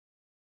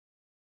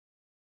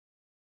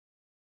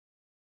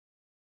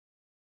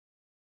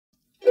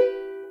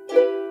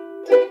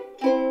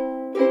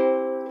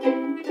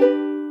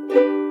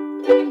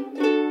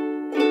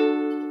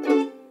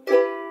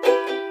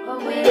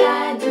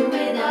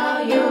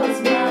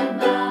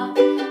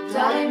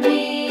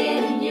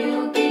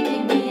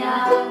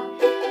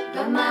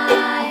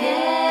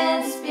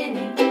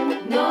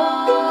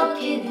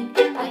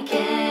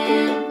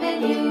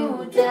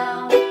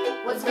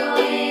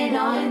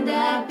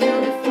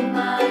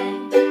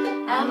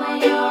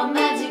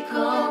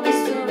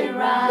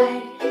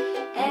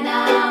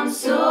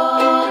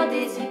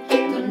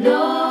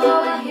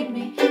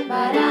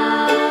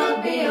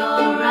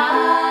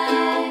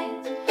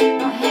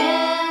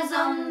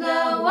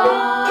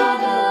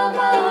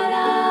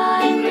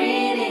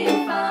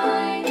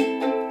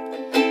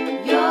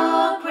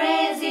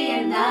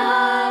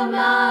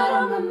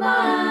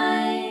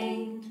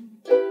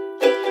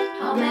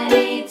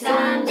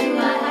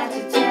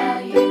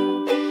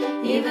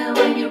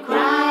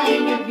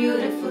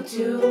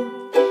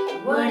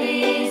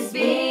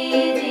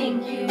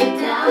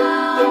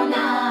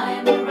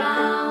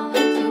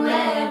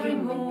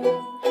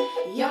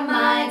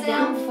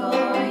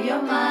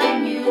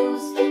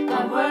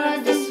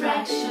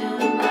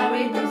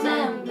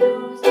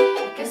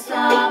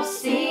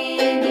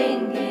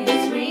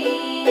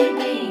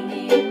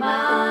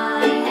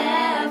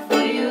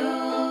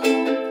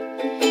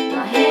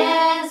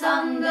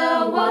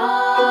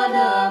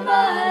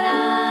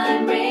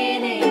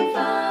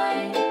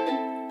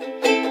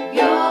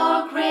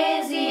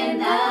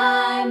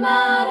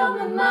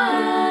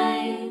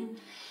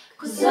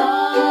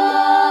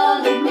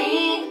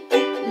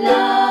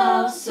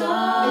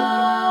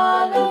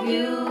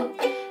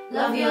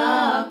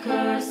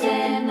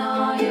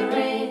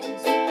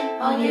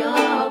all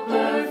your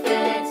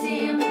perfect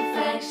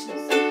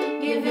imperfections.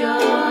 Give your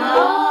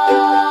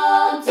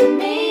all to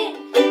me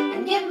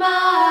and give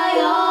my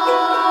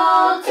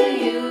all to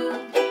you.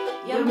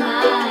 You're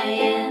my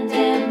end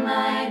and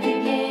my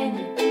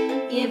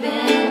beginning,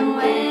 even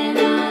when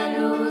I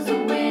lose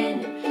or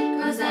win,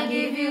 'cause I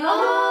give you all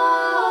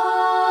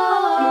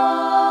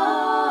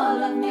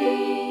of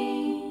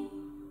me,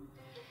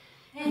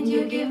 and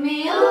you give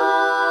me all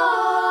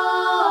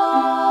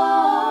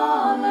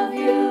of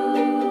you.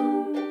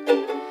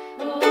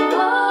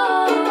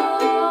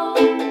 Oh,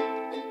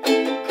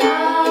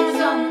 'cause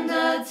on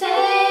the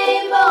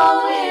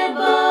table we're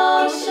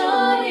both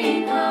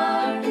showing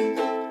hearts,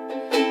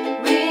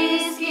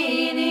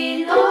 risking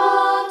it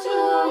all to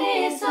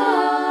his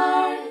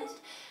heart.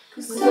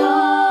 'Cause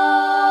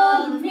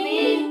all of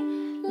me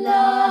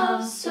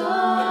loves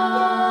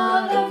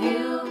all of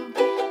you.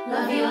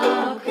 Love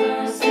your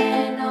curse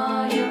and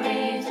all your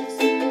ages,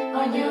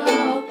 all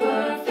your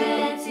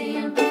perfect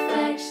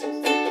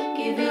imperfections.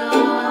 Give your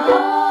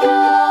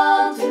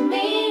all to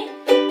me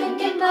and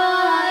give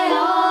my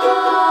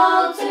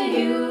all to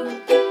you.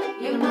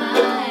 You're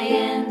my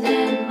end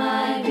and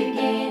my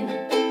beginning,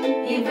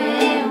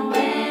 even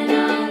when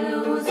I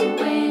lose or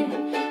win,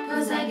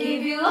 'cause I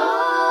give you all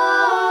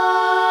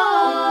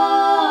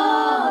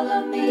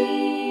of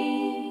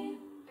me,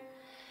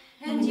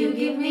 and you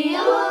give me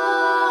all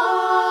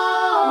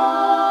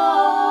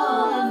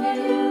of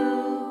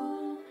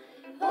you.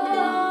 Oh.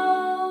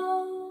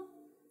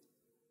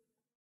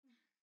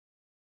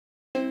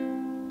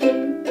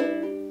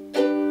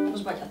 Ho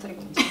sbagliato,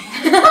 ricominciamo.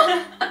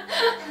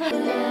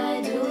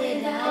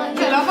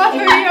 Ce l'ho fatto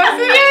io,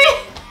 sì!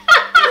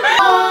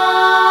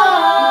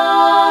 All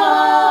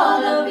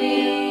of me.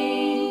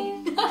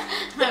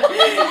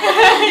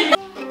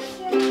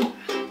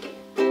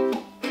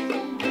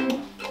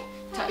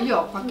 Cioè, io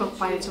ho 4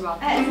 paio di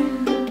ciabatte.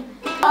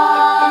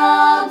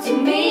 All to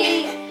me.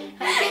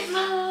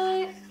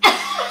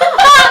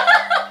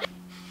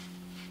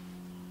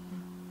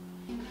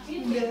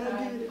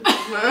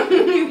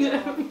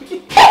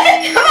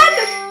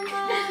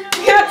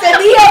 Grazie a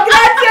Dio,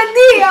 grazie a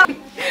Dio!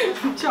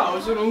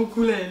 Ciao, sono un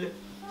ukulele.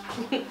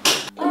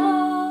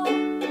 Oh.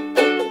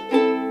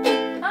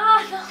 Ah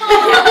no.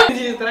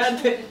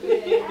 Distrate.